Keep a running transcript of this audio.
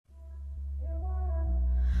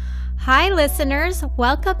Hi, listeners.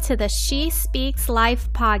 Welcome to the She Speaks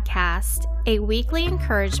Life podcast, a weekly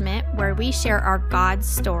encouragement where we share our God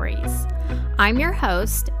stories. I'm your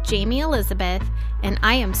host, Jamie Elizabeth, and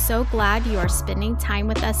I am so glad you are spending time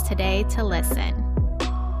with us today to listen.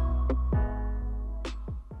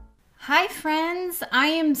 Hi, friends. I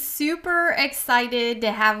am super excited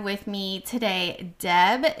to have with me today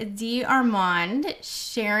Deb D'Armond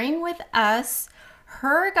sharing with us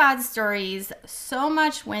her God stories, so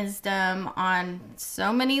much wisdom on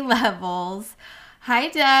so many levels. Hi,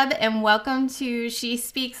 Deb, and welcome to She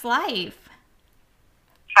Speaks Life.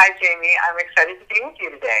 Hi, Jamie. I'm excited to be with you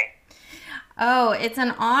today. Oh, it's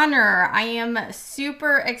an honor. I am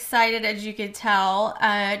super excited, as you could tell.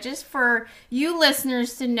 Just for you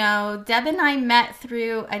listeners to know, Deb and I met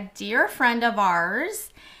through a dear friend of ours.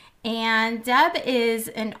 And Deb is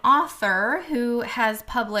an author who has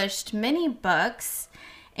published many books,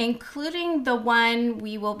 including the one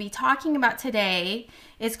we will be talking about today.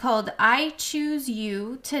 It's called I Choose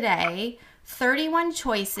You Today, 31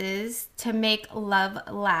 Choices to Make Love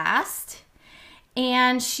Last.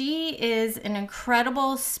 And she is an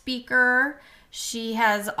incredible speaker. She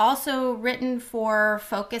has also written for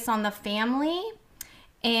Focus on the Family.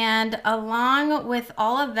 And along with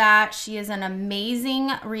all of that, she is an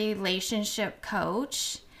amazing relationship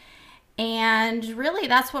coach. And really,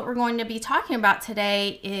 that's what we're going to be talking about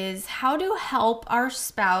today is how to help our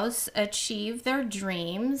spouse achieve their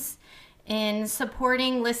dreams in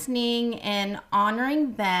supporting, listening, and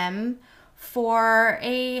honoring them for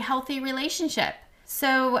a healthy relationship.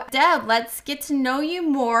 So, Deb, let's get to know you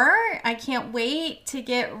more. I can't wait to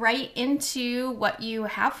get right into what you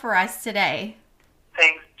have for us today.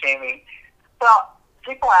 Thanks, Jamie. Well,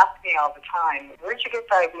 people ask me all the time, where'd you get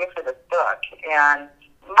the idea for this book? And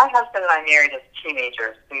my husband and I married as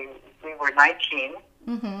teenagers. We were 19,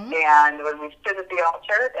 and when we stood at the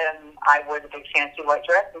altar, and I wore the big fancy white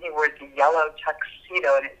dress, and he wore the yellow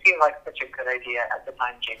tuxedo, and it seemed like such a good idea at the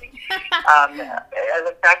time, Jamie. I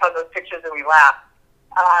look back on those pictures and we laugh.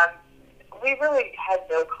 We really had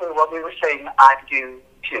no clue what we were saying I do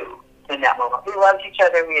too in that moment. We loved each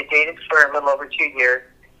other. We had dated for a little over 2 years.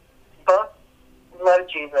 Both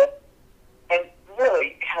loved Jesus and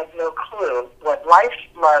really had no clue what life,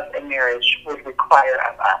 love, and marriage would require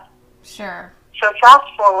of us. Sure. So fast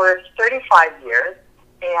forward 35 years,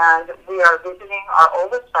 and we are visiting our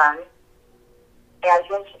oldest son and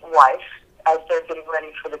his wife as they're getting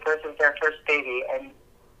ready for the birth of their first baby. And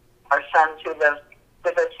our sons who live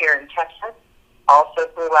with us here in Texas also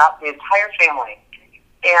flew out, the entire family.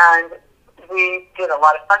 And we did a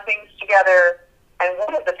lot of fun things together. And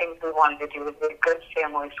one of the things we wanted to do was a good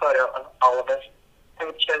family photo of all of us, and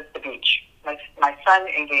we chose the beach. My son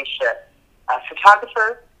engaged a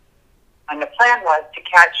photographer, and the plan was to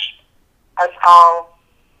catch us all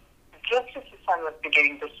just as the sun was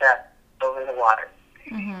beginning to set over the water.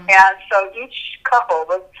 And so each couple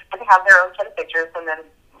was going to have their own set of pictures, and then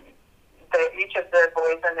each of the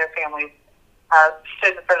boys and their families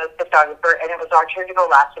stood in front of the photographer, and it was our turn to go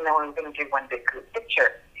last, and then we were going to do one big group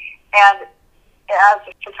picture. And as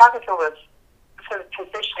the photographer was sort of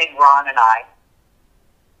positioning Ron and I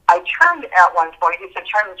turned at one point. He said,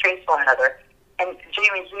 turn and face one another. And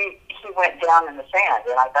Jamie, he went down in the sand,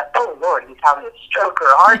 and I thought, oh, Lord, he's having a stroke or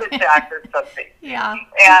a heart attack or something. Yeah.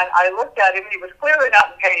 And I looked at him, and he was clearly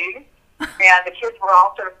not in pain, and the kids were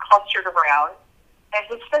all sort of clustered around. And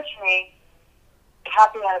he said to me,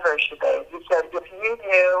 happy anniversary, babe. He said, if you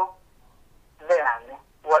knew then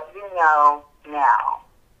what you know now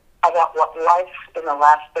about what life in the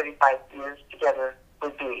last 35 years together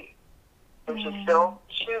would be, would you still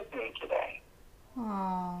choose me today?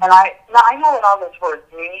 Aww. And I know what all those words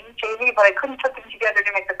mean, Jamie, but I couldn't put them together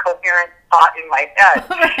to make a coherent thought in my head.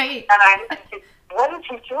 Right. And I was thinking, what is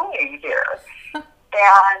he doing here?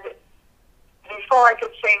 And before I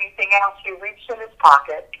could say anything else, he reached in his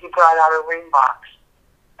pocket, he brought out a ring box,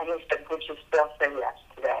 and he said, would you still say yes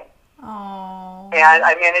today? Oh. And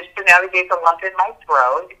I managed to navigate the lump in my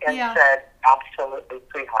throat and said, absolutely,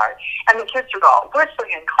 sweetheart. And the kids were all whistling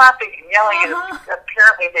and clapping and yelling, and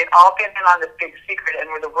apparently they'd all been in on this big secret and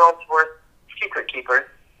were the world's worst secret keepers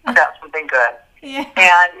about something good. Yeah.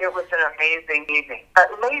 And it was an amazing evening. But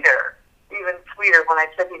later, even sweeter, when I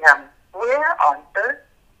said to him, where on earth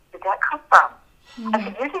did that come from? I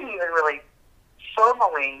said, you didn't even really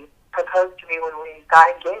formally propose to me when we got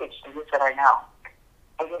engaged. And he said, I know.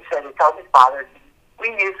 And he said, it's always bothered me.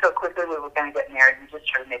 We knew so quickly we were going to get married. We just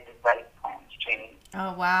started making wedding plans, Jamie.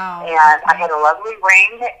 Oh, wow. And I had a lovely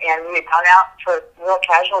ring, and we had gone out for a real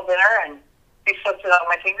casual dinner, and he slipped it on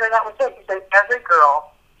my finger, and that was it. He said, every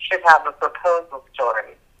girl should have a proposal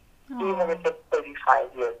story, even if it's 35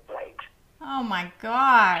 years late. Oh my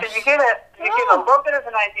gosh. So you get a little bit of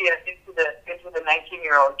an idea into the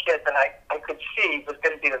 19-year-old kid that I could see was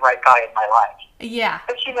going to be the right guy in my life. Yeah.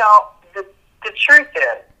 But the truth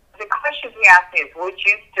is, the question he asked me is, would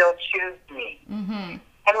you still choose me? Mm-hmm.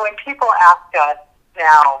 And when people ask us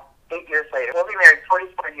now, 8 years later, we'll be married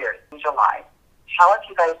 44 years in July, how have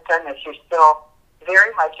you guys done this? You're still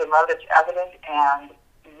very much in love. It's evident, and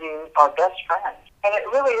you are best friends. And it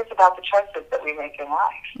really is about the choices that we make in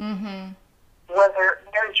life. Mm-hmm. Whether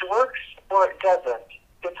marriage works or it doesn't,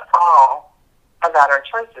 it's all about our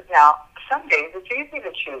choices. Now, some days it's easy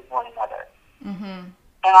to choose one another. Mm-hmm.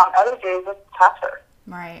 And on other days it's tougher.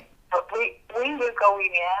 Right. But we knew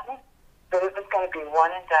going in that it was going to be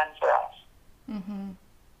one and done for us. Mm-hmm.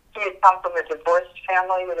 He had come from a divorced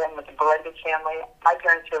family, then with a blended family. My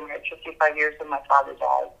parents were married 55 years when my father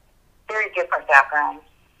died. Very different backgrounds.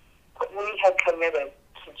 But we had committed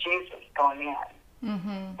to Jesus going in.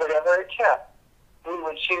 Mm-hmm. Whatever it took, we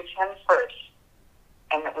would choose him first,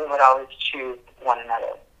 and that we would always choose one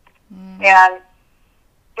another. Mm-hmm. And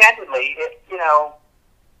candidly,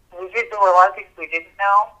 there were a lot of things we didn't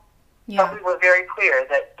know, but we were very clear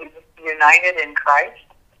that united in Christ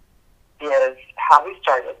is how we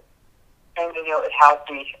started, and we know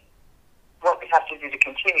what we have to do to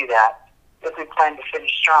continue that if we plan to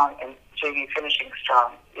finish strong, and JV finishing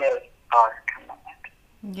strong is our commitment.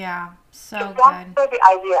 Yeah, so that's good. where the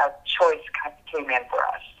idea of choice came in for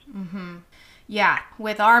us. Mm-hmm. Yeah,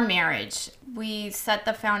 with our marriage, we set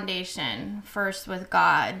the foundation first with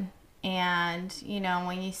God, and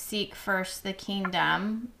when you seek first the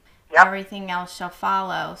kingdom, everything else shall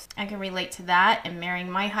follow. I can relate to that in marrying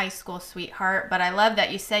my high school sweetheart, but I love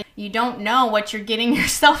that you said you don't know what you're getting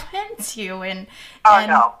yourself into.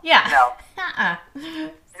 No. Yeah. No.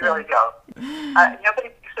 You really don't. Nobody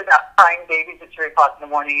thinks about crying babies at 3 o'clock in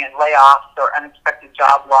the morning and layoffs or unexpected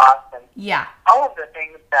job loss and all of the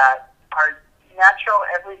things that are natural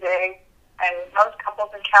every day, and most couples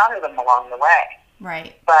encounter them along the way.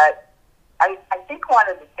 Right. But I think one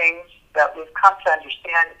of the things that we've come to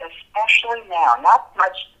understand, especially now, not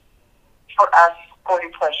much for us 40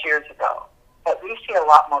 plus years ago, but we see a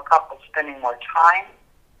lot more couples spending more time,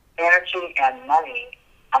 energy, and money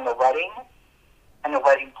on the wedding and the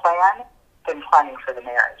wedding plan than planning for the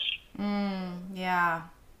marriage. Yeah.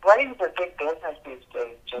 Weddings are big business these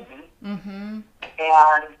days, Jimmy. Mm-hmm.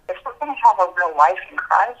 And if we're going to have a real life in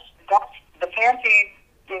Christ, that's the fancy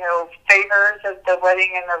favors at the wedding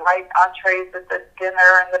and the right entrees at the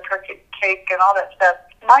dinner and the perfect cake and all that stuff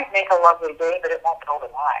might make a lovely day, but it won't build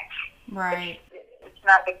a life. Right. It's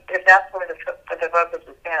not, if that's where the focus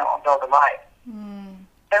is in, it won't build a life. Mm.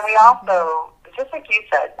 And we also, just like you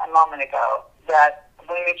said a moment ago, that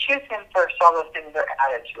when we choose him first, all those things are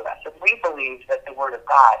added to us. And we believe that the Word of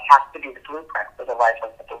God has to be the blueprint for the life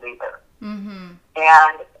of the believer. Mm-hmm.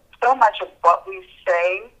 And so much of what we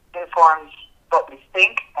say informs what we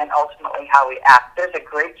think and ultimately how we act. There's a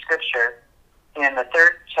great scripture in the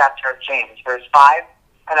 3rd chapter of James, verse 5,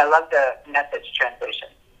 and I love the Message translation.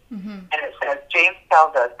 Mm-hmm. And it says, James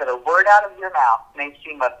tells us that a word out of your mouth may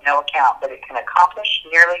seem of no account, but it can accomplish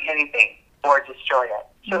nearly anything or destroy it.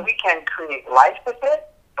 Mm-hmm. So we can create life with it,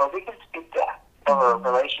 or we can speak death over a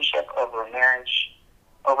relationship, over a marriage,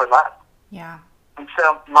 over love. Yeah. And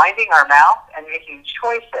so minding our mouth and making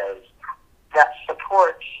choices that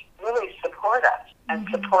really support us and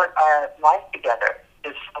support our life together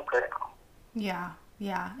is so critical. Yeah,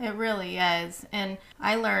 it really is. And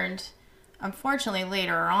I learned, unfortunately,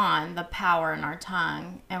 later on, the power in our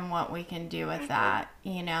tongue and what we can do with that.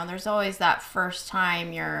 There's always that first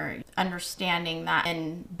time you're understanding that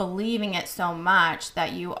and believing it so much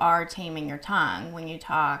that you are taming your tongue when you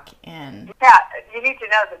talk. And yeah, you need to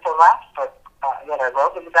know that the last book that I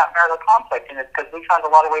wrote was about marital conflict, and it's because we found a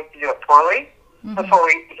lot of ways to do it poorly before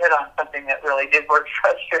we hit on something that really did work for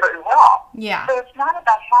us very well. Yeah. So it's not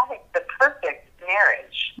about having the perfect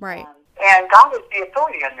marriage. Right. And God was the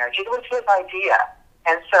authority on marriage. It was his idea.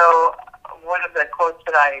 And so one of the quotes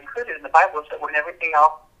that I included in the Bible is that when everything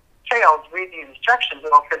else fails, read the instructions.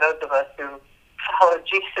 Well, for those of us who follow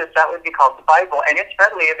Jesus, that would be called the Bible, and it's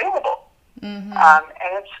readily available. Mm-hmm.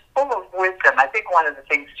 And it's full of wisdom. I think one of the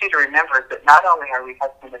things, too, to remember is that not only are we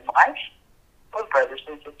husband and wife, we're brothers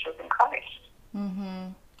and sisters in Christ.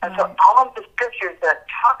 Mm-hmm. And so all of the scriptures that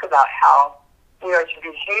talk about how we are to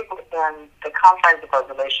behave within the confines of our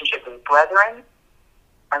relationship with brethren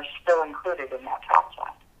are still included in that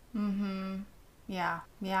process. Mm-hmm. Yeah.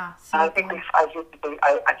 So I think we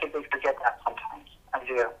forget that sometimes. I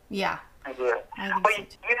do. Yeah. I do. Well,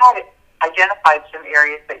 you had identified some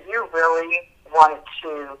areas that you really wanted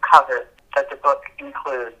to cover that the book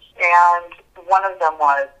includes. And one of them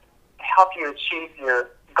was help you achieve your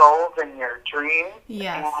goals and your dreams.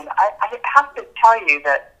 Yes. And I have to tell you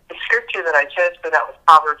that the scripture that I chose for that was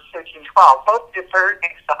Proverbs 13:12. Hope deferred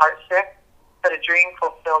makes the heart sick, but a dream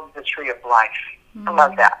fulfills the tree of life. I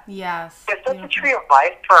love that. Yes. If there's a tree of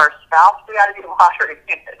life for our spouse, we ought to be watering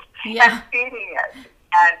it and feeding it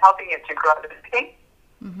and helping it to grow.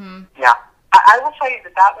 Yeah. I will tell you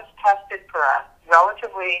that was tested for us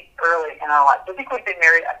relatively early in our life. I think we've been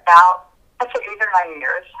married about, I'd say, 8 or 9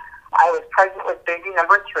 years. I was pregnant with baby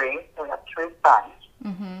number 3. We have 3 sons.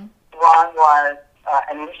 Ron was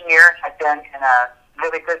an engineer, had been in a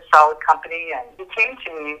really good, solid company, and he came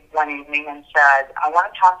to me one evening and said, I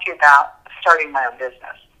want to talk to you about starting my own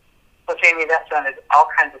business. Well, Jamie, that sounded all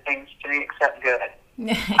kinds of things to me except good.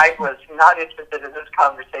 I was not interested in this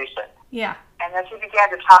conversation. Yeah. And as he began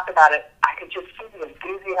to talk about it, I could just see the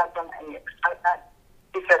enthusiasm and the excitement.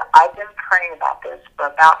 He said, I've been praying about this for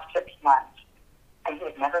about 6 months, and he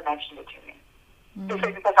had never mentioned it to me. He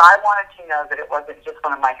said, because I wanted to know that it wasn't just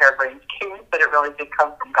one of my harebrained schemes, but it really did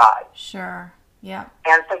come from God. Sure. Yeah.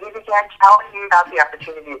 And so he began telling me about the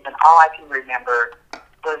opportunities, and all I can remember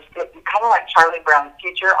was kind of like Charlie Brown's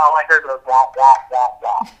teacher. All I heard was womp, womp, womp,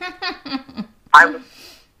 womp.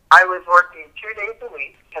 I was working 2 days a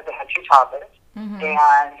week because I had 2 toddlers,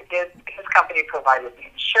 and his company provided the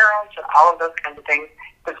insurance and all of those kinds of things.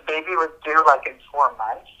 This baby was due like in 4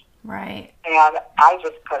 months. Right. And I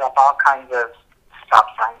just put up all kinds of stop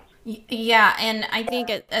signs. Yeah, and I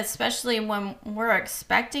think especially when we're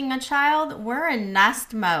expecting a child, we're in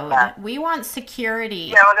nest mode. Yeah. We want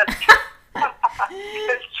security. Yeah, well, that's true.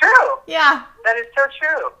 It's true. Yeah. That is so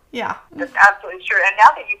true. Yeah. It's absolutely true. And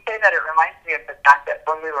now that you say that, it reminds me of the fact that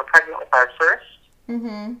when we were pregnant with our first,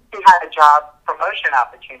 he had a job promotion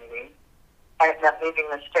opportunity and ended up leaving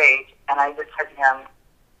the state. And I just said to him,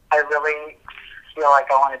 I really feel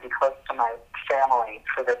like I want to be close to my family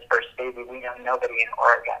for this first baby. We know nobody in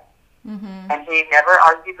Oregon. And he never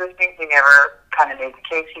argued with me. He never kind of made the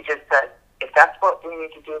case. He just said, if that's what we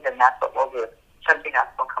need to do, then that's what we'll do. Something else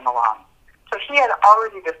will come along. So he had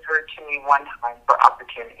already deferred to me one time for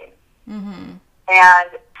opportunity. And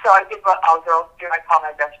so I did what all girls do. I called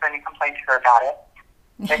my best friend and complained to her about it.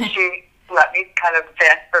 And she let me kind of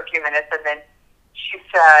vent for a few minutes. And then she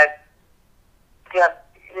said, yeah,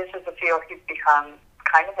 this is a field he's become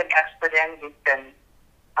kind of an expert in. He's been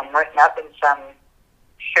written up in some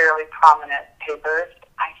fairly prominent papers.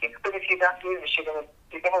 I think that if you don't do this, you're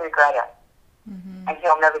going to regret it. And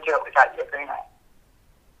he'll never do it without your agreement.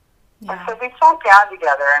 Yeah. And so we sat down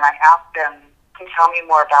together, and I asked him to tell me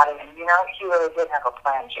more about it. And, you know, he really did have a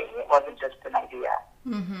plan, Jamie. It wasn't just an idea.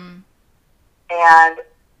 And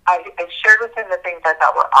I shared with him the things I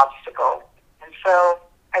thought were obstacles. And so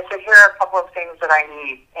I said, here are a couple of things that I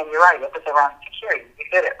need. And you're right, it was around security. You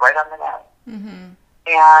hit it right on the nose.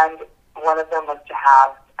 And one of them was to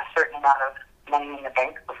have a certain amount of money in the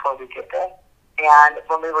bank before we did this. And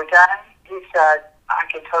when we were done, he said, I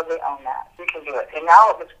can totally own that. You can do it. And now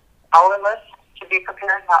it was our list to be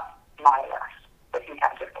prepared, not my list, but he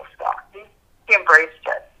had to fulfill. He embraced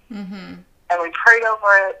it. And we prayed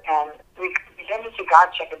over it, and we began to see God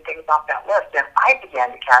checking things off that list. And I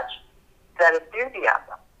began to catch that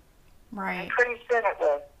enthusiasm. Right. And pretty soon it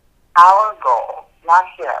was our goal, not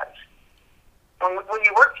his. When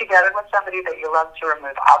you work together with somebody that you love to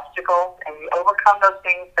remove obstacles and you overcome those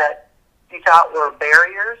things that you thought were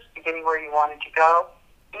barriers to getting where you wanted to go,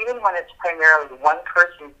 even when it's primarily one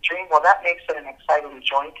person's dream, well, that makes it an exciting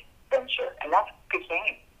joint venture. And that's what it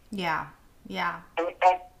became. Yeah, yeah. And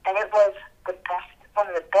it was the best, one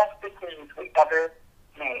of the best decisions we ever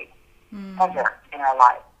made, ever in our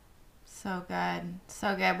life. So good.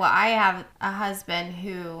 So good. Well, I have a husband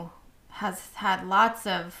who has had lots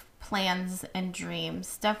of plans and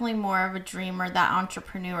dreams. Definitely more of a dreamer, that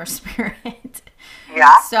entrepreneur spirit.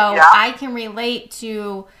 Yeah. So yeah. I can relate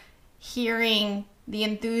to hearing the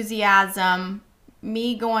enthusiasm,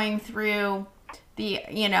 me going through the,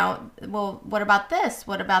 you know, well, what about this?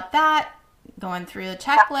 What about that? Going through the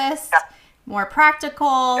checklist, more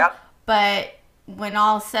practical. Yep. But when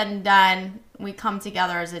all's said and done, we come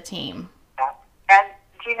together as a team. Yeah. And,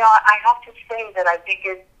 you know, I have to say that I think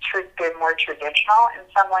it's been more traditional in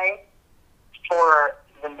some ways for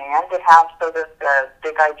the man to have sort of the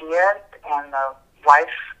big ideas, and the wife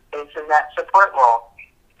is in that support role,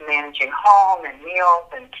 managing home and meals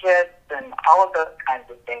and kids and all of those kinds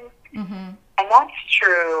of things. And that's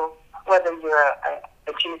true whether you're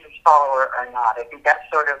a Jesus follower or not. I think that's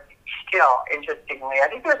sort of still, interestingly, I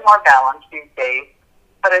think there's more balance these days,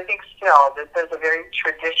 but I think still that there's a very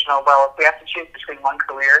traditional, well, if we have to choose between one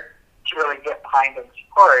career to really get behind and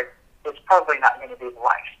support, it's probably not going to be the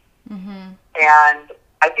life. And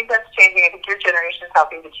I think that's changing. I think your generation is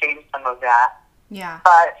helping to change some of that. Yeah.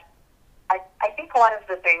 But I think one of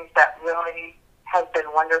the things that really has been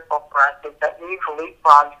wonderful for us is that we've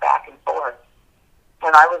leapfrogged back and forth.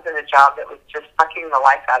 When I was in a job that was just sucking the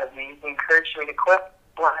life out of me, he encouraged me to quit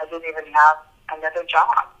when I didn't even have another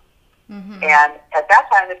job. Mm-hmm. And at that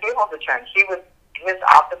time, the tables had turned. His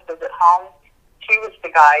office was at home. He was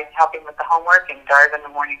the guy helping with the homework and driving the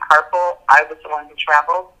morning carpool. I was the one who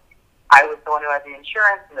traveled. I was the one who had the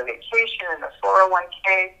insurance and the vacation and the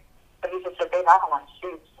 401k. But he just said, babe, I don't want to see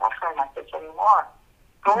you suffering like this anymore.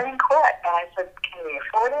 Go in and quit. And I said, can we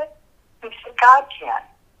afford it? He said, God can.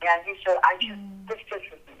 And he said, this just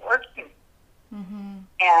isn't working. Mm-hmm.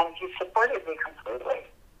 And he supported me completely.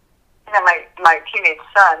 And then my teenage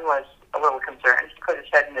son was a little concerned. He put his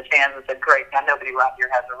head in his hands and said, great, now nobody around here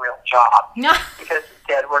has a real job because his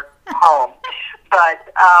dad worked from home.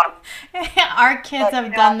 But our kids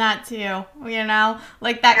have done that too,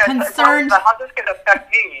 like that concerned. How's this going to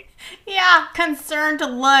affect me? Yeah, concerned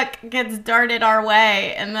look gets darted our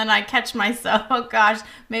way, and then I catch myself. Oh gosh,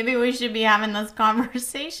 maybe we should be having this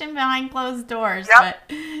conversation behind closed doors. Yep.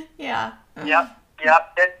 But yeah. Yep.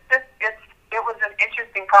 It was an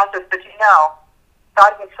interesting process, but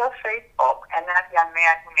God was so faithful, and that young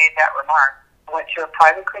man who made that remark went to a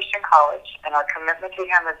private Christian college, and our commitment to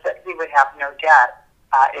him is that he would have no debt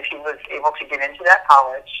if he was able to get into that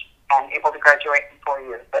college and able to graduate in 4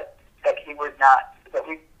 years, that he would not, that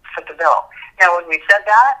we foot the bill. Now, when we said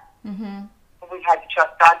that, mm-hmm. we had to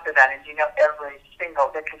trust God for that, and every single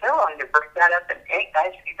bit, because they're willing to break that up in 8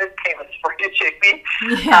 nice even payments for you, JP.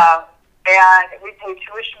 Yeah. And we paid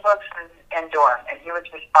tuition books and dorm, and he was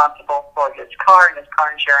responsible for his car and his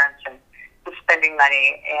car insurance and his spending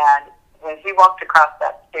money. And when he walked across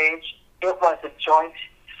that stage, it was a joint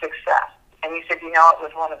success. And he said, it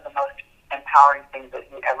was one of the most empowering things that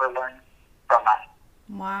he ever learned from us.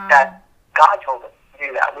 Wow. That God told us to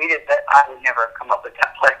do that. We did that. I would never have come up with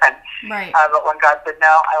that plan. Right. But when God said,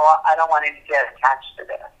 no, I don't want any debt attached to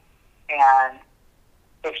this. And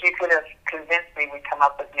if you could have convinced me we'd come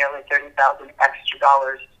up with nearly $30,000 extra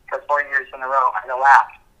for 4 years in a row, I'd have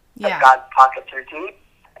laughed. Yeah. But God's pockets are deep,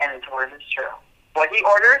 and His word is true. What He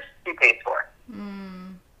orders, He pays for.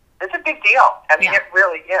 It's a big deal. I mean, It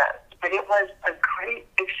really is. But it was a great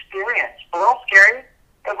experience. A little scary.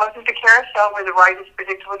 It wasn't the carousel where the ride is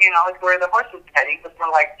predictable, like where the horse is heading. It was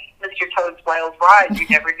more like Mr. Toad's Wild Ride. You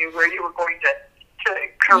never knew where you were going to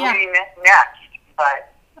careen next.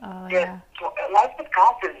 But life with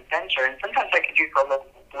God is an adventure, and sometimes I could use a little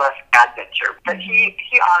less adventure. But he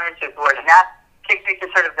honors His word, and that takes me to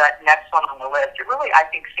sort of that next one on the list. It really, I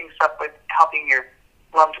think, syncs up with helping your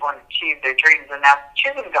loved one achieve their dreams, and that's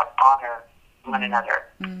choosing to honor one another.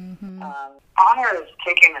 Mm-hmm. Honor is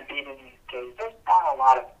taking a beating these days. There's not a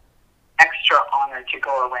lot of extra honor to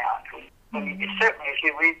go around. Certainly, if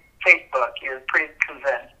you read Facebook, you're pretty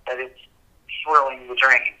convinced that it's swirling the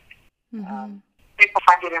drain. Mm-hmm. People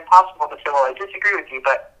find it impossible to say, well, I disagree with you,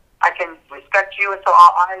 but I can respect you, and so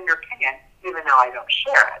I'll honor your opinion, even though I don't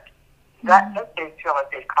share it. That they feel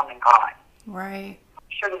like they've come and gone. Right.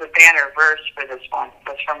 Sort of the banner verse for this one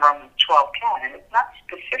was from Romans 12:10, and it's not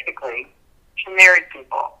specifically to married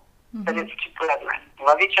people, but it's to brethren.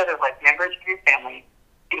 Love each other like members of your family.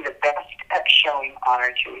 Be the best at showing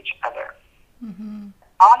honor to each other. Mm-hmm.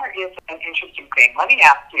 Honor is an interesting thing. Let me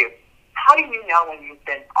ask you, how do you know when you've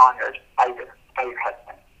been honored by your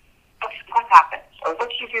husband? What happens? Or what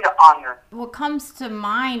do you do to honor? What comes to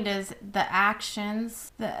mind is the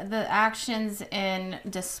actions, the actions in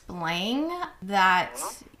displaying that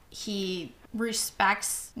he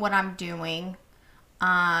respects what I'm doing,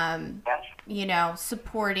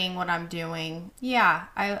 supporting what I'm doing. Yeah,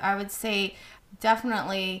 I would say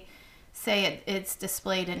definitely say it's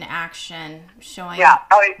displayed in action, showing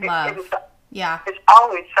love. It's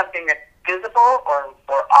always something that's visible or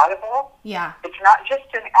audible. Yeah. It's not just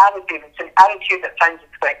an attitude. It's an attitude that finds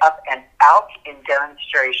its way up and out in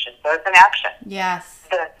demonstration. So it's an action. Yes.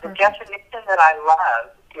 The definition that I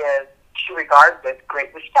love is to regard with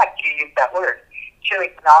great respect. You use that word. To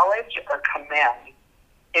acknowledge or commend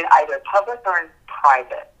in either public or in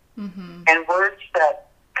private. Mm-hmm. And words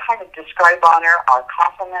that kind of describe honor are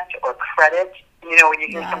compliment or credit. When you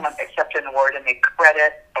hear someone accept an award and they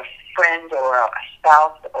credit a friend or a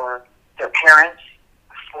spouse or their parents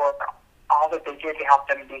for all that they did to help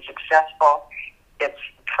them be successful. It's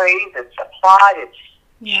praise, it's applaud, it's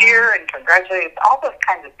cheer and congratulate. It's all those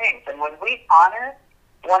kinds of things. And when we honor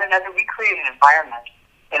one another, we create an environment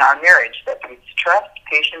in our marriage that breeds trust,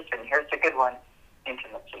 patience, and here's the good one,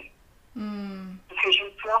 intimacy. Because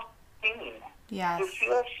you feel seen. Yes. You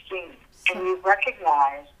feel seen. And you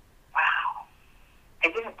recognize, wow, I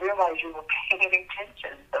didn't realize you were paying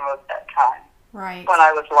attention some of that time. Right. When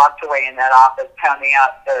I was locked away in that office pounding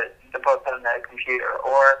out the book on the computer,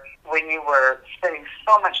 or when you were spending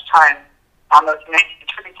so much time on those nights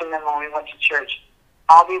and then when we went to church,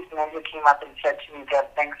 all these men who came up and said to me, Deb,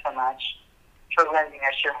 thanks so much for lending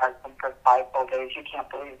us your husband for 5 full days. You can't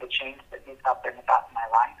believe the change that he's helped bring about in my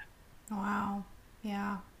life. Wow.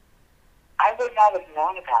 Yeah. I would not have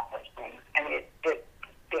known about those things. And it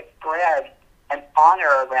bred an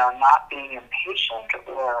honor around not being impatient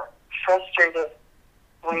or frustrated.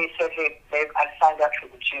 When he said, hey, babe, I signed up for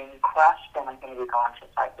the June quest, and I'm going to be gone for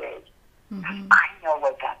 5 days. Mm-hmm. I know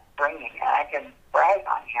what that's bringing, and I can brag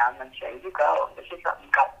on him and say, you go. This is something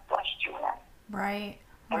God blessed you in. Right.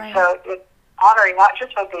 And Right. so it's honoring not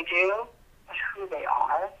just what they do, but who they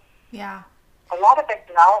are. Yeah. A lot of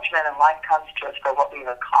acknowledgement in life comes to us for what we've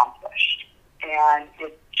accomplished. And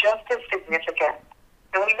it's just as significant.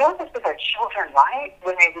 And we know this with our children, right?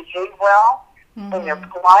 When they behave well, when they're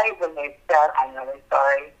polite, when they've said, I'm really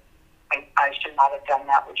sorry, I should not have done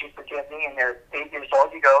that, would you forgive me? And they're 8 years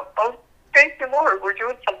old, you go, oh, thank you, Lord, we're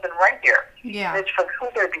doing something right here. Yeah. And it's for who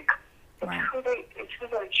they're becoming. Right. It's who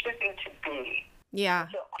they're choosing to be. Yeah.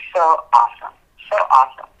 So awesome. So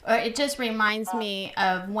awesome. It just reminds me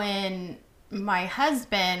of when my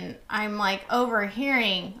husband, I'm like I'll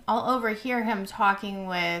overhear him talking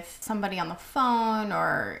with somebody on the phone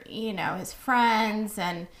or, his friends,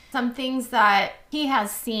 and some things that he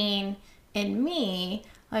has seen in me,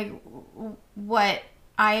 like what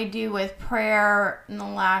I do with prayer in the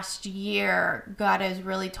last year. God has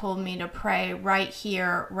really told me to pray right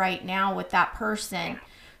here, right now with that person.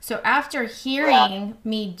 So after hearing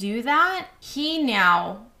me do that,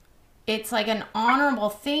 it's like an honorable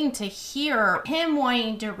thing to hear him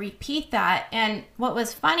wanting to repeat that. And what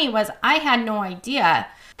was funny was I had no idea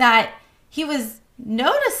that he was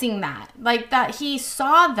noticing that, like that he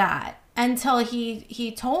saw that, until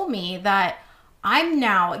he told me that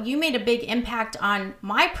you made a big impact on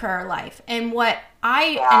my prayer life and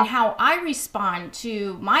and how I respond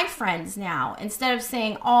to my friends now. Instead of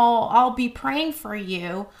saying, oh, I'll be praying for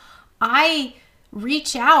you, I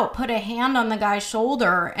reach out, put a hand on the guy's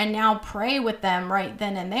shoulder, and now pray with them right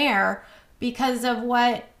then and there because of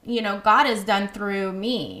what, God has done through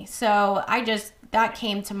me. So that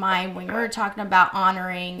came to mind when you were talking about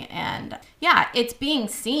honoring, and it's being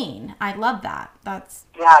seen. I love that. That's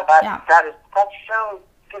so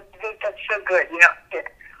good.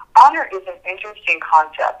 Honor is an interesting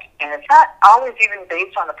concept, and it's not always even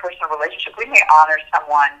based on the personal relationship. We may honor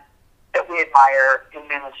someone that we admire in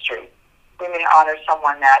ministry. We may honor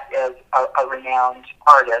someone that is a renowned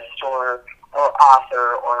artist or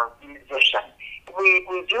author or musician.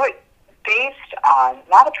 We do it based on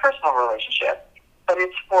not a personal relationship, but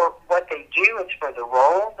it's for what they do. It's for the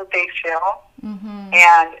role that they fill. Mm-hmm.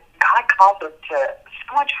 And God calls us to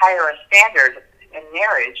so much higher a standard in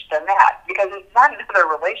marriage than that, because it's not another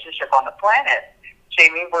relationship on the planet,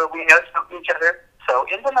 Jamie, where we know each other so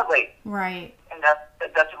intimately. Right. And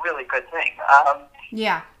that's a really good thing.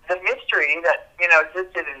 The mystery that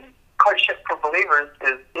existed in courtship for believers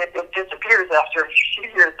is it disappears after a few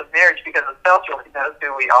years of marriage because the spouse really knows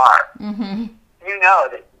who we are. Mm-hmm. You know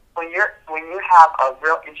that when you have a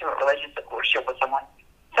real intimate relationship with someone,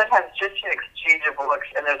 sometimes just an exchange of looks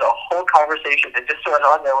and there's a whole conversation that just sort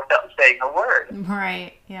of on there without saying a word.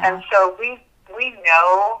 Right. Yeah. And so we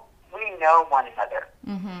know one another,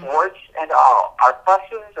 warts and all, our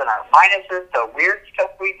pluses and our minuses, the weird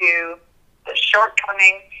stuff we do, the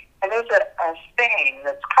shortcomings. And there's a saying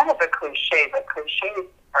that's kind of a cliche, but cliches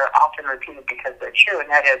are often repeated because they're true, and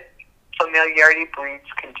that is familiarity breeds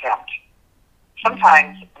contempt.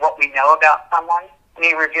 Sometimes what we know about someone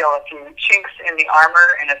may reveal a few chinks in the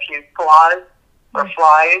armor and a few flaws or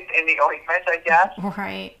flies in the ointment, I guess.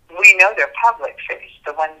 Right. We know their public face,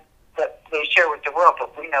 the one that they share with the world,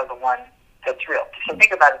 but we know the one that's real. So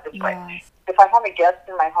think about it this way. If I have a guest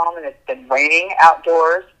in my home and it's been raining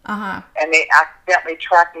outdoors and they accidentally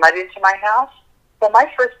track mud into my house, well,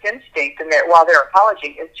 my first instinct, while they're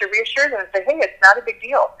apologizing, is to reassure them and say, hey, it's not a big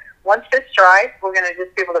deal. Once this dries, we're going to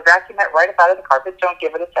just be able to vacuum it right up out of the carpet. Don't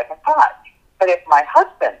give it a second thought. But if my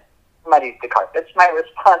husband muddies the carpets, my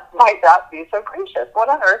response might not be so gracious. What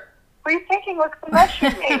on earth were you thinking was the mess you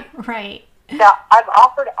made? Right. Now, I've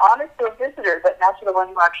offered honor to a visitor, but not to the one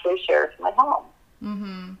who actually shares my home.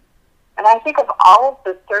 Mm-hmm. And I think of all of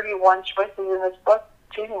the 31 choices in this book,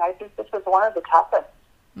 Jeannie, I think this was one of the toughest.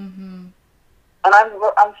 Mm-hmm. And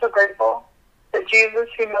I'm so grateful that Jesus,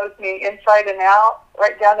 who knows me inside and out,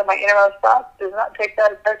 right down to my innermost thoughts, does not take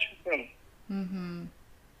that approach with me. Mm-hmm.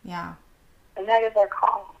 Yeah. And that is our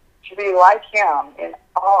call, to be like him in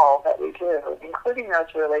all that we we do, including those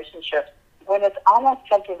relationships, when it's almost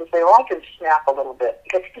tempting to say, well, I can snap a little bit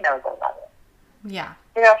because he knows I love it. Yeah.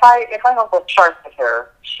 You know, if I'm a little sharp with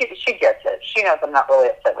her, she gets it. She knows I'm not really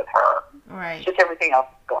upset with her. Right. Just everything else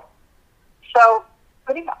is going. So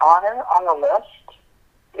putting honor on the list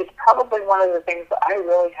is probably one of the things that I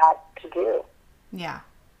really had to do. Yeah.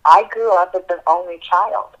 I grew up as an only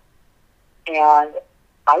child, and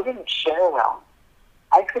I didn't share well.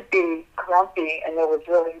 I could be grumpy, and there was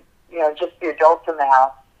really, you know, just the adults in the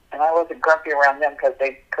house, and I wasn't grumpy around them because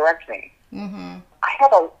they'd correct me. Mm-hmm. I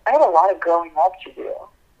had a lot of growing up to do,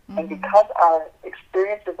 and because our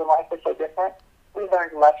experiences in life are so different, we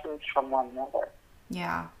learned lessons from one another.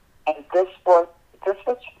 Yeah. And this was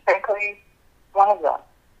frankly one of them.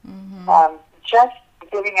 Mm-hmm. Just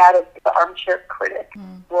getting out of the armchair critic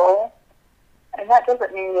role, and that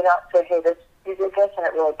doesn't mean you don't say, hey, you did this and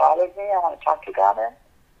it really bothered me, I want to talk to you about it.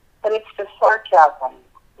 But it's the sarcasm,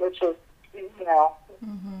 which is, you know,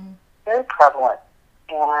 very prevalent,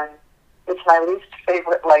 and it's my least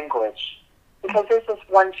favorite language, because there's this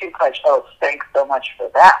 1-2 punch, oh, thanks so much for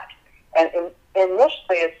that. And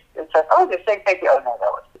initially it's like, oh, they're saying thank you. Oh, no,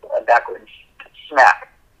 that was a backwards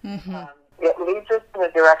smack. Mm-hmm. It leads us in the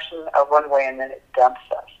direction of one way, and then it dumps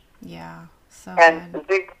us. Yeah, so And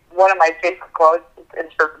good. one of my favorite quotes in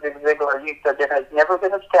terms of Zig Ziglar, he said, there has never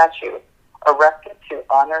been a statue erected to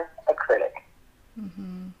honor a critic.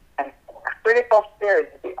 Mm-hmm. And critical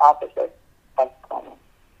spirit is the opposite of calm.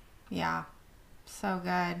 Yeah, so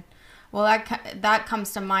good. Well, that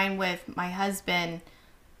comes to mind with my husband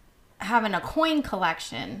having a coin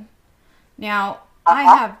collection. Now, I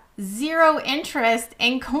have zero interest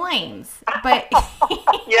in coins, but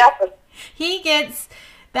Yes. he gets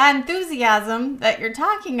that enthusiasm that you're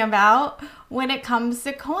talking about when it comes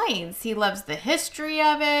to coins. He loves the history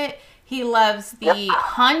of it. He loves the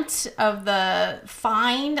hunt of the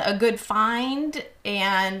find, a good find,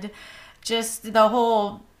 and just the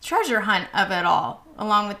whole treasure hunt of it all,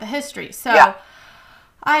 along with the history. So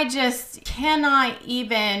I just cannot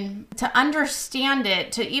even, to understand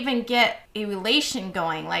it, to even get a relation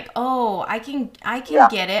going, like, oh, I can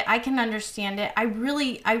get it, I can understand it. I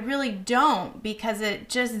really don't, because it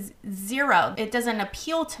just zero. It doesn't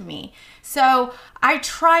appeal to me. So I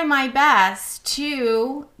try my best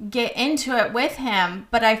to get into it with him,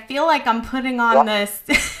 but I feel like I'm putting on this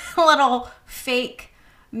little fake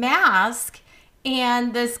mask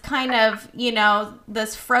and this kind of, you know,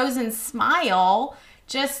 this frozen smile,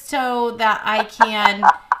 just so that I can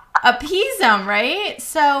appease him, right?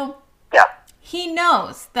 So he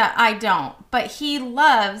knows that I don't, but he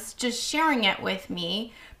loves just sharing it with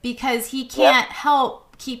me, because he can't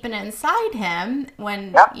help keeping it inside him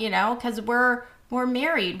when, you know, because we're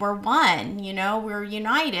married, we're one, you know, we're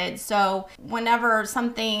united. So whenever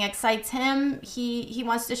something excites him, he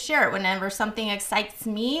wants to share it. Whenever something excites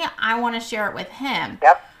me, I want to share it with him.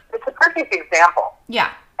 Yep. It's a perfect example.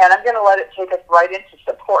 Yeah. And I'm going to let it take us right into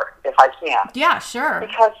support, if I can. Yeah, sure.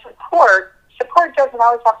 Because support doesn't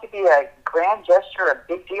always have to be a grand gesture, a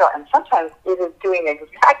big deal. And sometimes it is doing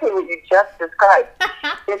exactly what you just described.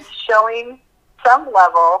 It's showing some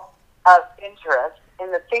level of interest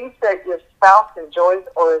in the things that your spouse enjoys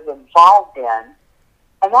or is involved in.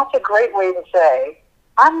 And that's a great way to say,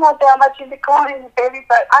 I'm not that much into coins, baby,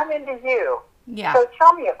 but I'm into you. Yeah. So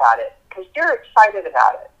tell me about it, because you're excited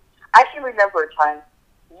about it. I can remember a time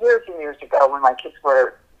years and years ago when my kids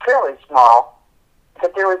were fairly small,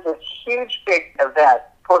 that there was this huge, big event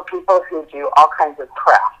for people who do all kinds of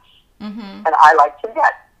crafts. Mm-hmm. And I like to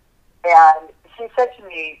knit. And he said to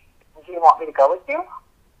me, do you want me to go with you?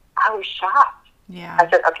 I was shocked. Yeah. I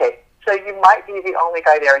said, okay, so you might be the only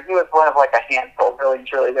guy there. And he was one of like a handful, really and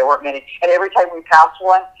truly. There weren't many. And every time we passed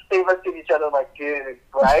one, they looked at each other like, dude,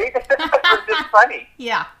 right? It was just funny.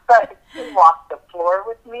 Yeah. But he walked the floor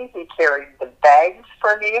with me. He carried the bags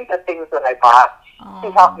for me, the things that I bought. Oh.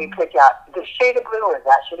 He helped me pick out the shade of blue or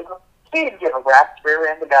that shade of blue. He didn't give a rat's rear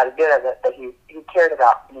end about a bit of it, but he cared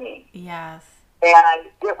about me. Yes. And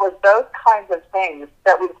it was those kinds of things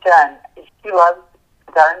that we've done. He loves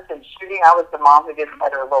guns and shooting. I was the mom who didn't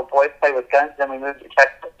let her little boys play with guns. Then we moved to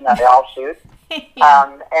Texas, and now they all shoot.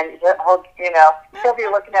 And he'll be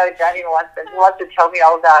looking at a gun he wants to tell me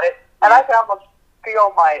all about it. And I can almost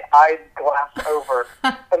feel my eyes glass over.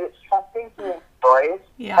 But it's something he enjoys.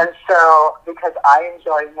 Yeah. And so, because I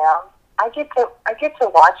enjoy him, I get to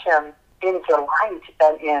watch him in delight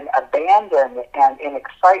and in abandon and in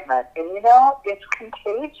excitement. And, you know, it's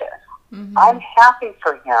contagious. Mm-hmm. I'm happy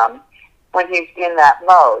for him when he's in that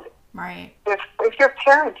mode. Right. If you're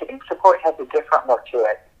parenting, support has a different look to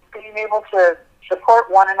it. Being able to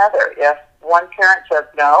support one another. If one parent says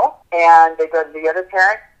no, and they go to the other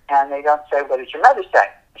parent, and they don't say, what did your mother say?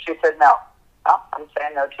 She said no. Well, I'm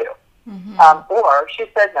saying no too. Mm-hmm. Or she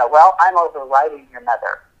said no. Well, I'm overriding your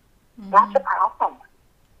mother. Mm-hmm. That's a problem.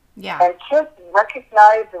 Yeah. And kids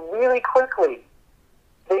recognize really quickly.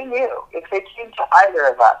 They knew if they came to either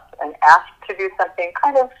of us and asked to do something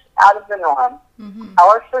kind of out of the norm, mm-hmm.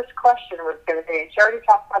 our first question was going to be, "Did you already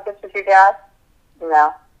talk about this with your dad?"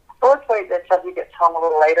 No. Well, let's wait until he gets home a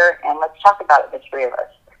little later and let's talk about it, the three of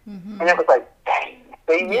us. Mm-hmm. And it was like, dang,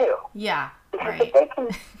 they knew. Yeah. Because right.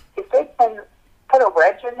 if they can put a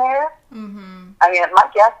wedge in there, mm-hmm. I mean, my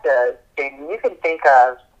guess is, Jamie, you can think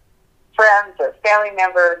of friends or family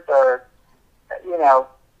members or, you know,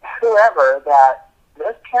 whoever that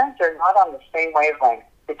those parents are not on the same wavelength.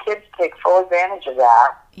 The kids take full advantage of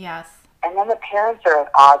that. Yes. And then the parents are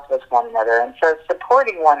at odds with one another. And so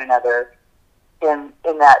supporting one another in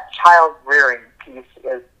that child rearing piece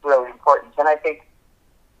is really important. And I think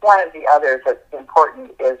one of the others that's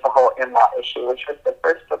important is the whole in-law issue, which was the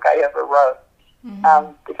first book I ever wrote.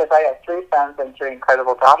 Mm-hmm. Because I have 3 sons and 3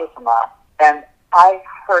 incredible daughters-in-law. And I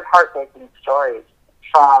heard heartbreaking stories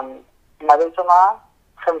from mothers-in-law,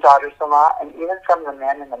 from daughters-in-law, and even from the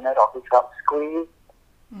men in the middle who felt squeezed.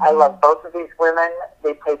 Mm-hmm. I love both of these women.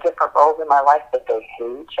 They play different roles in my life, but they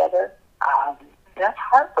hate each other. That's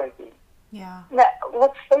heartbreaking. Yeah. Now,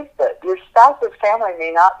 let's face it, your spouse's family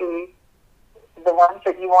may not be the ones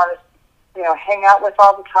that you want to, you know, hang out with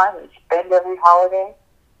all the time and spend every holiday.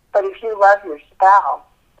 But if you love your spouse,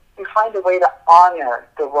 you find a way to honor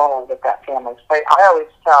the role that family plays. I always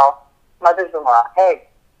tell mothers-in-law, hey,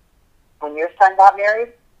 when your son got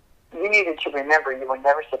married, you needed to remember you were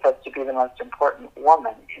never supposed to be the most important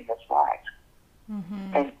woman in his life.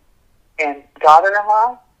 Mm-hmm. And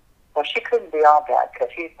daughter-in-law, well, she couldn't be all bad because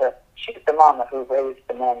she's the mama who raised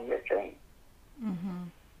the man in your dream. Mm-hmm.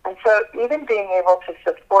 And so even being able to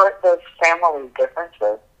support those family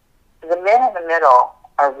differences, the men in the middle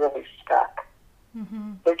are really stuck.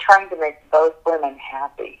 Mm-hmm. They're trying to make both women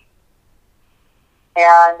happy.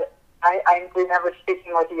 And I remember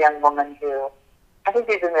speaking with a young woman who, I think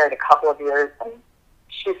they've been married a couple of years, and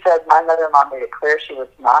she said, my mother-in-law made it clear she was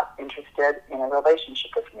not interested in a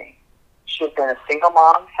relationship with me. She had been a single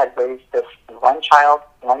mom, had raised this one child,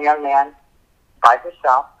 one young man, by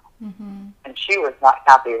herself, mm-hmm. and she was not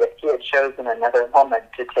happy that he had chosen another woman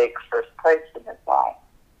to take first place in his life.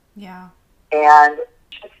 Yeah. And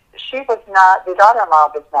she was not, the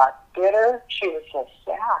daughter-in-law was not bitter, she was just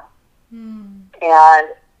sad. Mm. And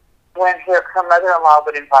when her mother-in-law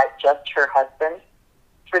would invite just her husband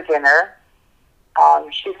for dinner,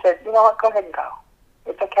 she said, you know what, go ahead and go.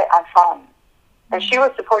 It's okay, I'm fine. Mm-hmm. And she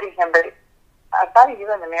was supporting him, but about a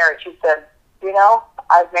year in the marriage, she said, you know,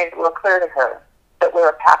 I've made it real clear to her that we're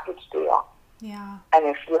a package deal. Yeah. And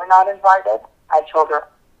if you're not invited, I told her,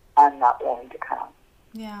 I'm not willing to come.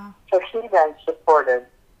 Yeah. So he then supported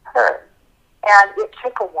her. And it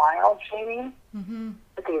took a while, Jamie, mm-hmm.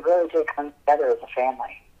 but they really did come together as a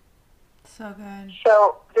family. So good.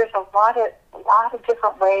 So there's a lot of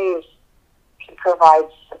different ways to provide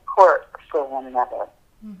support for one another.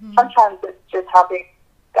 Mm-hmm. Sometimes it's just helping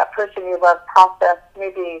that person you love process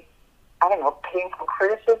maybe, I don't know, painful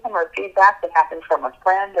criticism or feedback that happened from a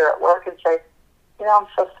friend or at work and say, you know, I'm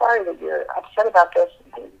so sorry that you're upset about this.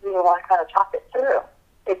 And you want to kind of talk it through.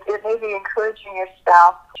 It may be encouraging your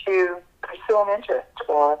spouse to pursue an interest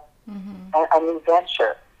or mm-hmm. a new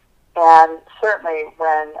venture. And certainly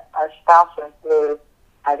when our spouses lose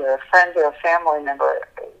either a friend or a family member,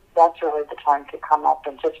 that's really the time to come up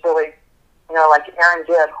and just really, you know, like Aaron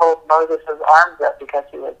did, hold Moses' arms up because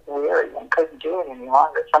he was weary and couldn't do it any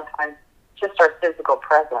longer. Sometimes just our physical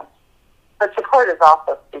presence. But support is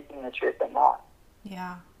also speaking the truth in love.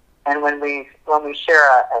 Yeah. And when we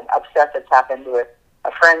share an upset that's happened with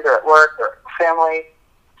a friend or at work or family,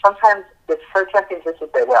 sometimes it's so tempting just to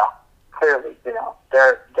say, well, clearly, you know,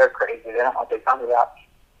 they're crazy. They don't know what they're talking about.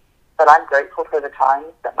 But I'm grateful for the times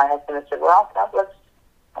that my husband has said, well, let's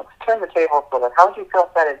turn the tables a little. How would you feel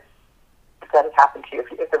if that had happened to you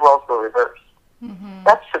if the roles were reversed? Mm-hmm.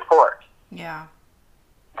 That's support. Yeah.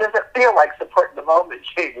 Does it feel like support in the moment,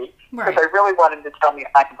 Jamie? Right. Because I really want him to tell me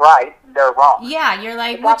I'm right and they're wrong. Yeah, you're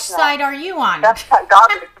like, which side are you on? That's not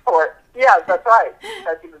godly support. Yes, that's right.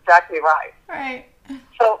 That's exactly right. Right.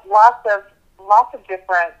 So lots of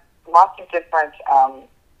different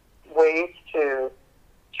ways to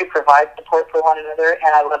provide support for one another.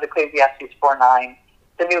 And I love Ecclesiastes 4:9.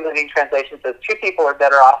 The New Living Translation says, 2 people are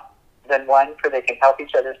better off than one, for they can help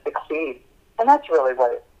each other succeed. And that's really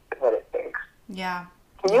what it takes. Yeah.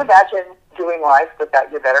 Can you imagine doing life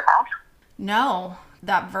without your better half? No,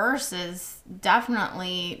 that verse is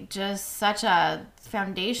definitely just such a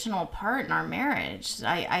foundational part in our marriage.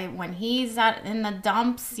 I when he's in the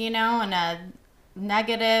dumps, and a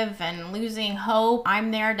negative and losing hope,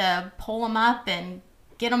 I'm there to pull him up and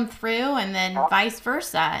get him through, and then vice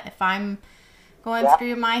versa. If I'm going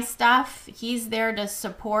through my stuff, he's there to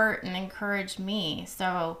support and encourage me.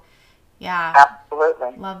 So, yeah.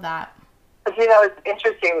 Absolutely. Love that. But it's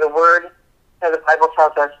interesting, the word, the Bible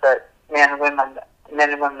tells us that men and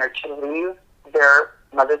women are to leave their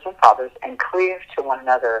mothers and fathers and cleave to one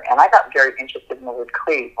another. And I got very interested in the word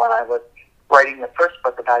cleave when I was writing the first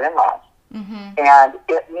book about in-laws. Mm-hmm. And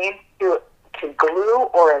it means to glue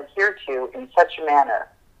or adhere to in such a manner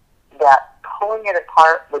that pulling it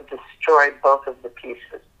apart would destroy both of the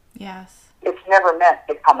pieces. Yes. It's never meant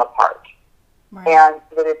to come apart. Right. And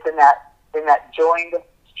that it's in that joined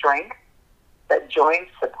strength, that joined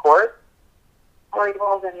support, we're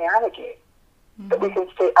able to navigate. Mm-hmm. That we can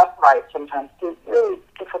stay upright sometimes through really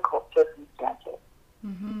difficult circumstances.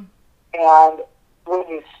 Mm-hmm. And when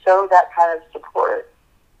you sow that kind of support,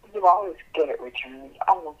 you always get it returned,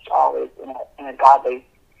 almost always in a godly,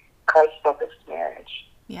 Christ-focused marriage.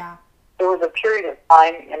 Yeah. There was a period of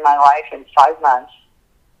time in my life, in 5 months,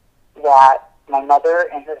 that my mother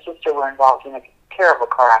and her sister were involved in a terrible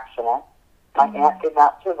car accident. My aunt did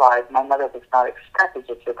not survive. My mother was not expected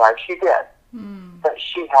to survive. She did. But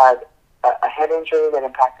she had a head injury that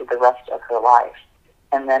impacted the rest of her life.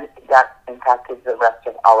 And then that impacted the rest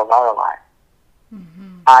of all of our lives. Mm-hmm.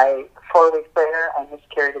 4 weeks later, I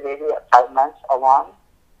miscarried a baby at 5 months along.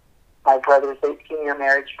 My brother's 18-year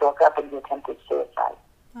marriage broke up and he attempted suicide.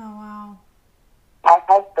 Oh, wow. My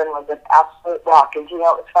husband was an absolute rock. And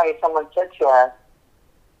it's funny, someone said to us,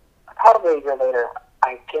 probably a year later,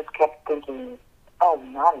 I just kept thinking, oh,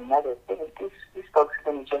 not another thing. These folks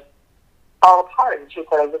are going to just fall apart. And she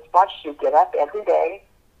said, I just watched you get up every day,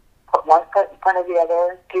 put one foot in front of the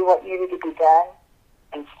other, do what needed to be done,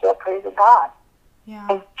 and still praise God. Yeah.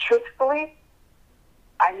 And truthfully,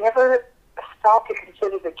 I never stopped to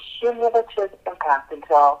consider the cumulative impact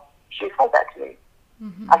until she said that to me.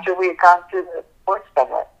 Mm-hmm. After we had gone through the worst of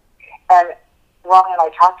it. And Ron and I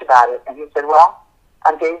talked about it, and he said, well,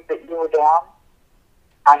 on days that you were down,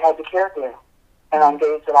 I had to carry you. And on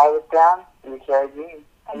days that I was down, you carried me,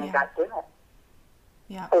 and you got through it.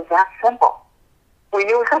 Yeah. It was that simple. We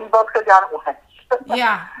knew we couldn't both go down at once.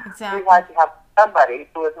 Yeah, exactly. We had to have somebody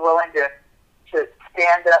who was willing to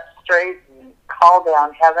stand up straight and call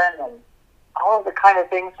down heaven and all of the kind of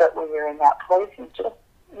things that when you're in that place,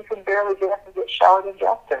 you can barely get up and get showered and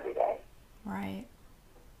dressed every day. Right.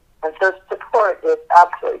 And so support is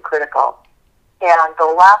absolutely critical. And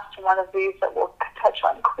the last one of these that we'll touch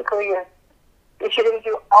on quickly is if you're going to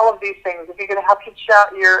do all of these things, if you're going to help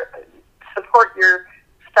support your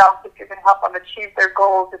spouse, if you're going to help them achieve their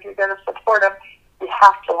goals, if you're going to support them, you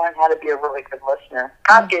have to learn how to be a really good listener.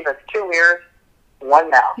 God gave us 2 ears, 1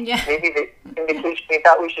 mouth. Yeah. Maybe the indication he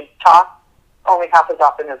thought we should talk only half as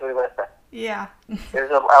often as we listen. Yeah.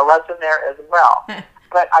 There's a lesson there as well.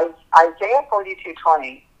 But Isaiah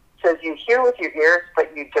 42:20 says you hear with your ears,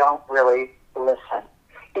 but you don't really listen.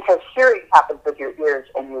 Because hearing happens with your ears,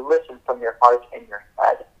 and you listen from your heart and your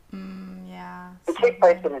head. Yeah. It takes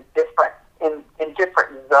place in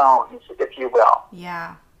different zones, if you will.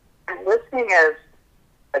 Yeah. And listening is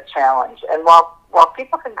a challenge. And while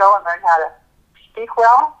people can go and learn how to speak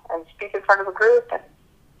well and speak in front of a group and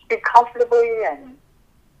speak comfortably and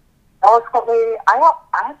eloquently,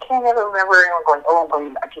 I can't ever remember anyone going,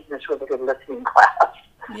 oh, I'm taking this really good listening class.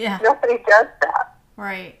 Yeah. Nobody does that.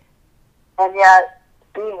 Right. And yet,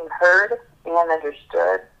 being heard and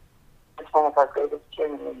understood is one of our greatest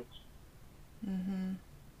human needs. Mm-hmm.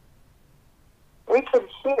 We can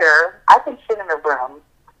hear, I can sit in a room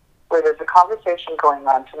where there's a conversation going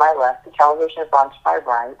on to my left, the television is on to my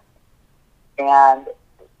right, and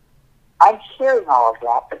I'm hearing all of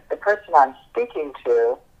that, but the person I'm speaking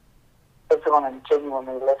to is the one I'm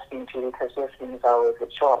genuinely listening to, because listening is always a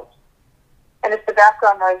choice. And if the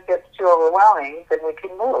background noise gets too overwhelming, then we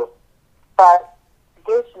can move. But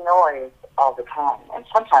there's noise all the time, and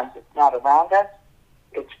sometimes it's not around us,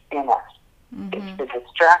 it's in us. Mm-hmm. It's the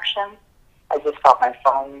distraction. I just felt my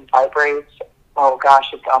phone vibrate. Oh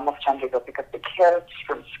gosh, it's almost time to go pick up the kids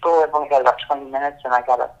from school. I've only got about 20 minutes, and I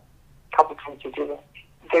got a couple things to do this.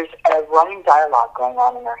 There's a running dialogue going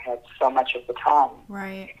on in our heads so much of the time.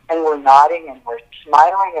 Right. And we're nodding, and we're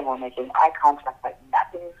smiling, and we're making eye contact like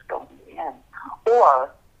nothing's going in.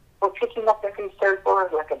 Or we're picking up every third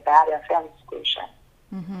word like a bad FM station.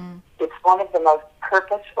 Mm-hmm. It's one of the most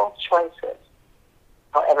purposeful choices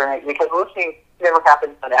I'll ever make, because listening never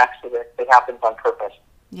happens on accident. It happens on purpose.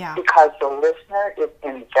 Yeah. because the listener is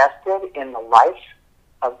invested in the life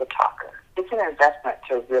of the talker. It's an investment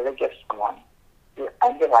to really give someone your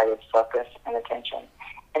undivided focus and attention.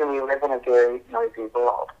 And we live in a very noisy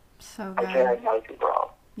world. So A good. very noisy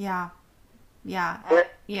world. Yeah. Yeah.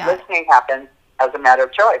 Yeah. Listening happens as a matter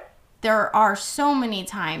of choice. There are so many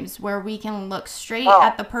times where we can look straight Oh.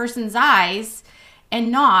 at the person's eyes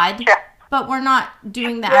and nod, Yeah. but we're not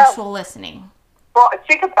doing the Yeah. actual listening. Well,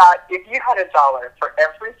 think about if you had $1 for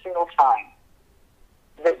every single time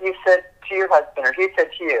that you said to your husband or he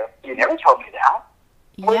said to you, "You never told me that."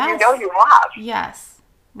 Well, Yes. you know you have. Yes.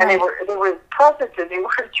 And Right. they were present and they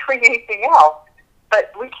weren't doing anything else.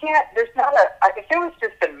 But we can't, there's not if there was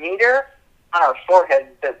just a meter on our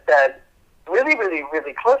forehead that said, really, really,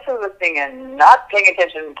 really closely listening and not paying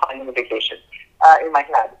attention and planning the vacation in my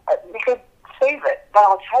head, we could save it. But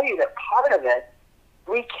I'll tell you that part of it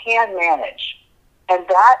we can manage. And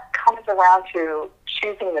that comes around to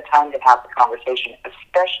choosing the time to have the conversation,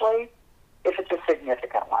 especially if it's a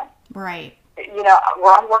significant one. Right. You know,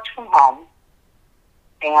 Ron worked from home,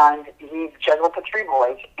 and he juggled the 3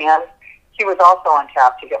 boys, and he was also on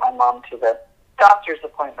tap to get my mom to the doctor's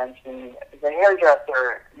appointments and the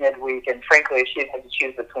hairdresser midweek, and frankly, if she had to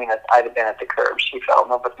choose between us, I'd have been at the curb. She fell in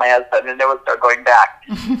love with my husband, and never started going back.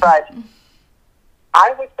 But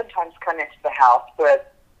I would sometimes come into the house with,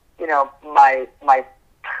 you know, my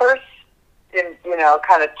purse, in, you know,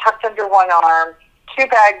 kind of tucked under one arm, 2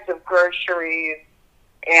 bags of groceries,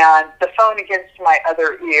 and the phone against my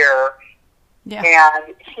other ear. Yeah.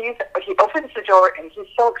 And he opens the door, and he's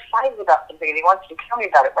so excited about something, and he wants to tell me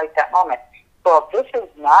about it right that moment. Well, this is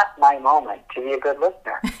not my moment to be a good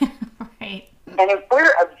listener. Right. And if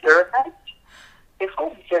we're observant,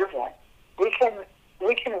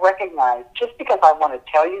 we can recognize, just because I want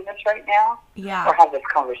to tell you this right now, Yeah. or have this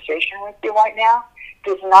conversation with you right now,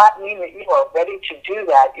 does not mean that you are ready to do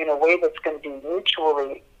that in a way that's going to be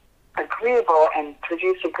mutually agreeable and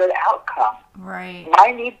produce a good outcome. Right.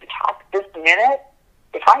 My need to talk this minute,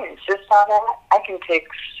 if I insist on that, I can take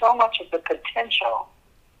so much of the potential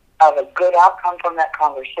of a good outcome from that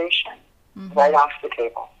conversation right off the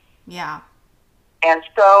table. Yeah. And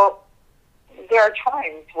so there are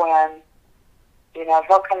times when, you know,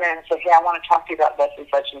 he'll come in and say, "Hey, I want to talk to you about this and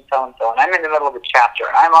such and so and so." And I'm in the middle of a chapter,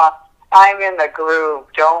 and I'm in the groove.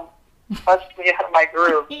 Don't bust me out of my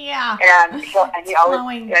groove. Yeah. And he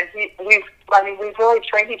always, we've really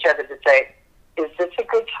trained each other to say, "Is this a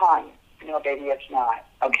good time?" "No, baby, it's not."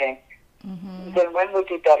 "Okay." "Then when would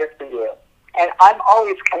be better for you?" And I'm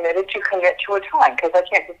always committed to commit to a time, because I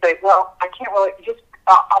can't just say, "Well, I can't really,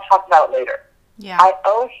 I'll talk about it later." Yeah. I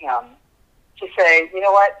owe him to say, "You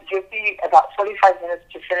know what, give me about 45 minutes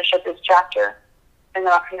to finish up this chapter, and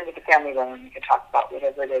then I'll come into the family room and we can talk about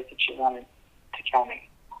whatever it is that you wanted to tell me."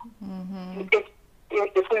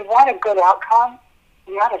 If we want a good outcome,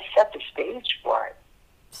 we ought to set the stage for it.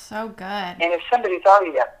 So good. And if somebody's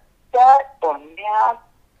already upset or mad,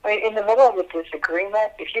 I mean, in the middle of a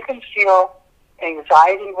disagreement, if you can feel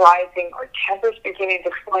anxiety rising or tempers beginning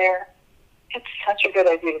to flare, it's such a good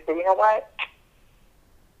idea to say, "You know what?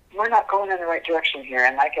 We're not going in the right direction here,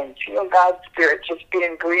 and I can feel God's Spirit just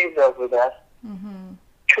being grieved over this.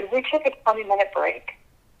 Could we take a 20-minute break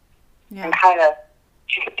and kind of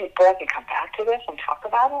take a deep breath and come back to this and talk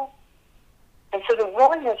about it?" And so the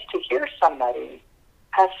willingness to hear somebody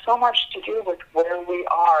has so much to do with where we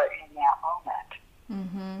are in that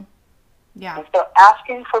moment. Yeah. And so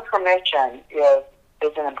asking for permission is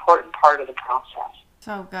an important part of the process.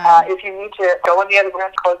 So good. If you need to go in the other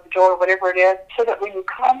room, close the door, whatever it is, so that when you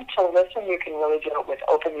come to listen, you can really do it with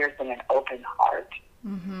open ears and an open heart.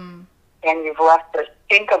 And you've left the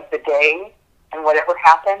stink of the day and whatever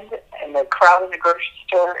happened, and the crowd in the grocery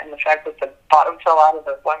store, and the fact that the bottom fell out of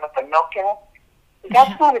the one with the milk in it.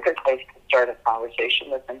 That's not a good place to start a conversation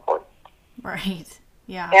that's important. Right.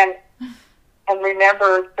 Yeah. And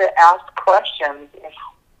remember to ask questions if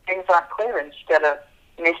things aren't clear, instead of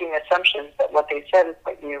making assumptions that what they said is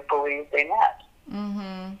what you believe they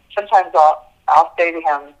meant. Sometimes I'll say to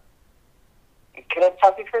him, "Can I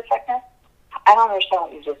talk to you for a second? I don't understand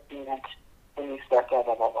what you just meant when you said blah,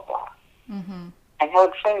 blah, blah, blah, blah." And he'll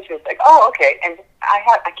explain it to me. It's like, "Oh, okay." And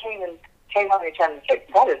I can't even tell you how many times I say,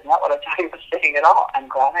 "That is not what I thought you were saying at all." I'm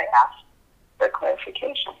glad I asked for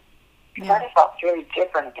clarification. Because I felt very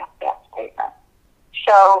different about that statement.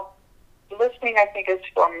 So listening, I think, is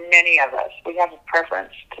for many of us. We have a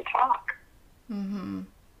preference to talk. And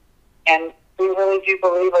we really do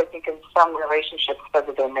believe, I think, in some relationships,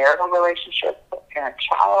 whether they're marital relationships,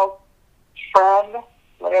 parent-child, friend,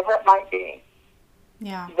 whatever it might be,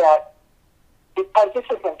 that because this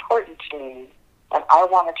is important to me and I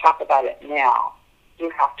want to talk about it now,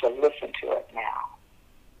 You have to listen to it now.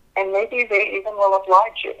 And maybe they even will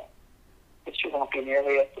oblige you, but you won't be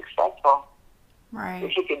nearly as successful Right.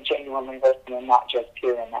 if you can genuinely listen and not just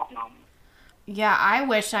hear in that moment. Yeah, I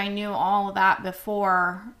wish I knew all of that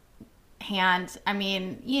beforehand. I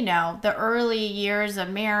mean, the early years of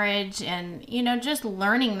marriage and, just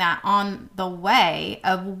learning that on the way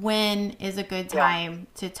of when is a good time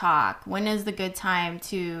to talk, when is the good time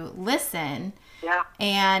to listen. Yeah.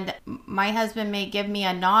 And my husband may give me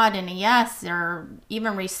a nod and a yes or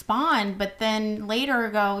even respond, but then later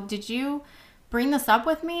go, did you bring this up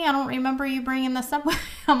with me? I don't remember you bringing this up with me.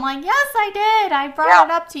 I'm like, yes, I did. I brought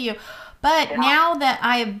it up to you. But now that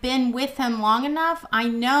I have been with him long enough, I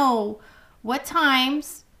know what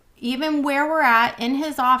times, even where we're at in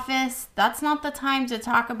his office, that's not the time to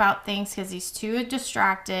talk about things because he's too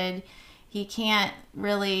distracted. He can't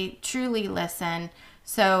really truly listen.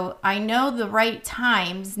 So I know the right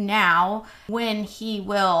times now when he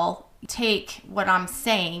will take what I'm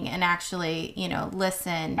saying and actually,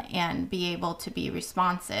 listen and be able to be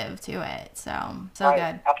responsive to it. So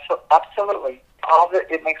right. Good. Absolutely.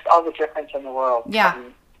 It makes all the difference in the world. Yeah.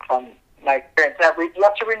 From my experience. Now, you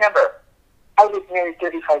have to remember, I was married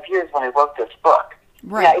 35 years when I wrote this book.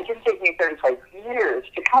 Right. Yeah, it didn't take me 35 years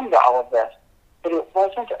to come to all of this, but it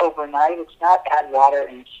wasn't overnight. It's not add water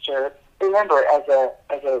and stir. Remember, as a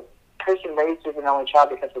person raised as an only child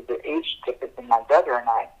because of the age difference in my brother and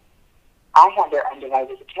I had their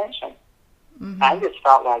undivided attention. Mm-hmm. I just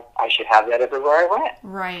felt like I should have that everywhere I went.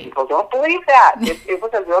 Right. People don't believe that. It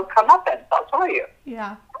was a real comeuppance, I'll tell you.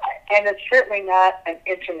 Yeah. And it's certainly not an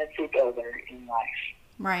intimacy builder in life.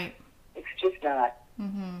 Right. It's just not.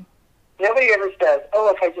 Mm-hmm. Nobody ever says,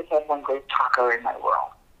 if I just have one great talker in my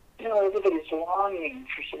world. Everybody's longing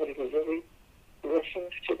for somebody who really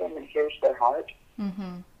listens to them and hears their heart.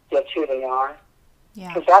 Mm-hmm. Gets who they are.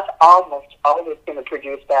 Yeah. Because that's almost always going to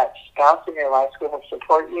produce that spouse in your life who will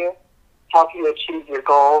support you, help you achieve your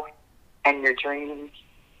goals and your dreams,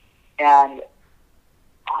 and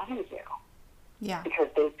honor you. Yeah. Because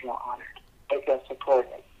they feel honored. They feel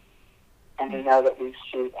supported. And they know that we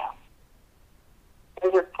see them.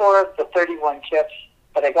 Those are 4 of the 31 tips,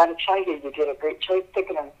 but I got to tell you, you did a great choice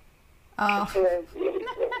picking them. Oh. They're really,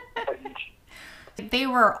 really important. They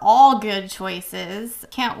were all good choices.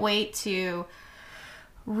 Can't wait to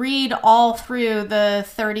read all through the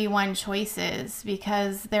 31 choices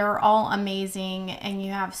because they're all amazing and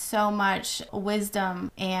you have so much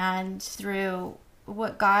wisdom and through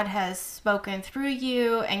what God has spoken through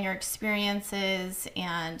you and your experiences,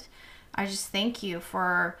 and I just thank you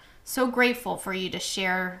so grateful for you to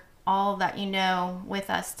share all that you know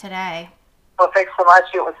with us today. Well, thanks so much.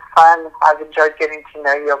 It was fun. I've enjoyed getting to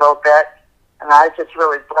know you a little bit, and I just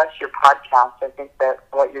really bless your podcast. I think that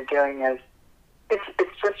what you're doing is it's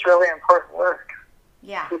just really important work.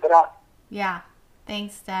 Yeah. Keep it up. Yeah.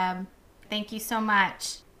 Thanks, Deb. Thank you so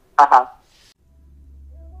much. Uh-huh.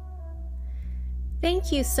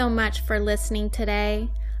 Thank you so much for listening today.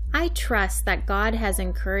 I trust that God has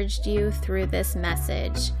encouraged you through this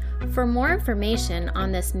message. For more information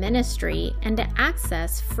on this ministry and to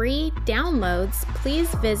access free downloads,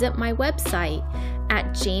 please visit my website at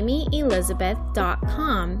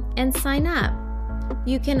jamieelizabeth.com and sign up.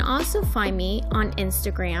 You can also find me on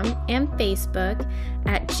Instagram and Facebook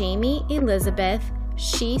at Jamie Elizabeth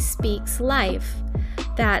She Speaks Life.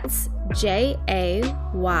 That's JAYME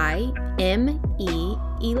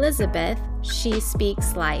Elizabeth She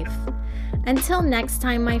Speaks Life. Until next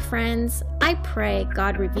time, my friends, I pray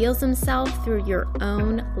God reveals himself through your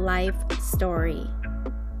own life story.